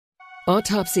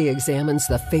Autopsy examines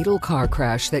the fatal car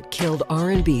crash that killed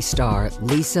R&B star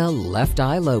Lisa Left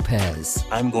Eye Lopes.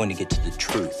 I'm going to get to the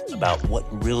truth about what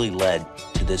really led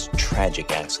to this tragic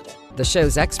accident. The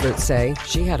show's experts say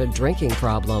she had a drinking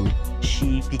problem.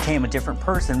 She became a different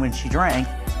person when she drank,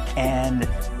 and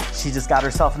she just got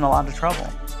herself in a lot of trouble.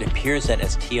 It appears that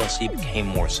as TLC became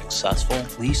more successful,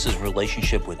 Lisa's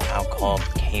relationship with alcohol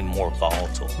became more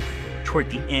volatile. Toward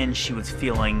the end, she was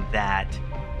feeling that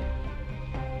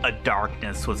a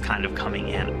darkness was kind of coming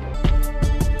in.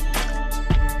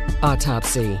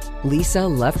 Autopsy, Lisa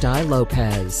Left Eye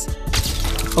Lopes.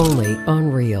 Only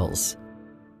on Reels.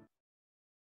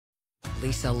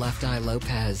 Lisa Left Eye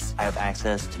Lopes. I have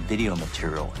access to video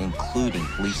material, including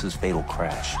Lisa's fatal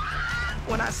crash.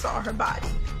 When I saw her body,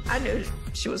 I knew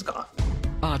she was gone.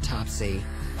 Autopsy,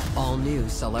 all new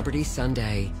Celebrity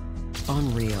Sunday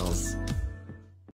on Reels.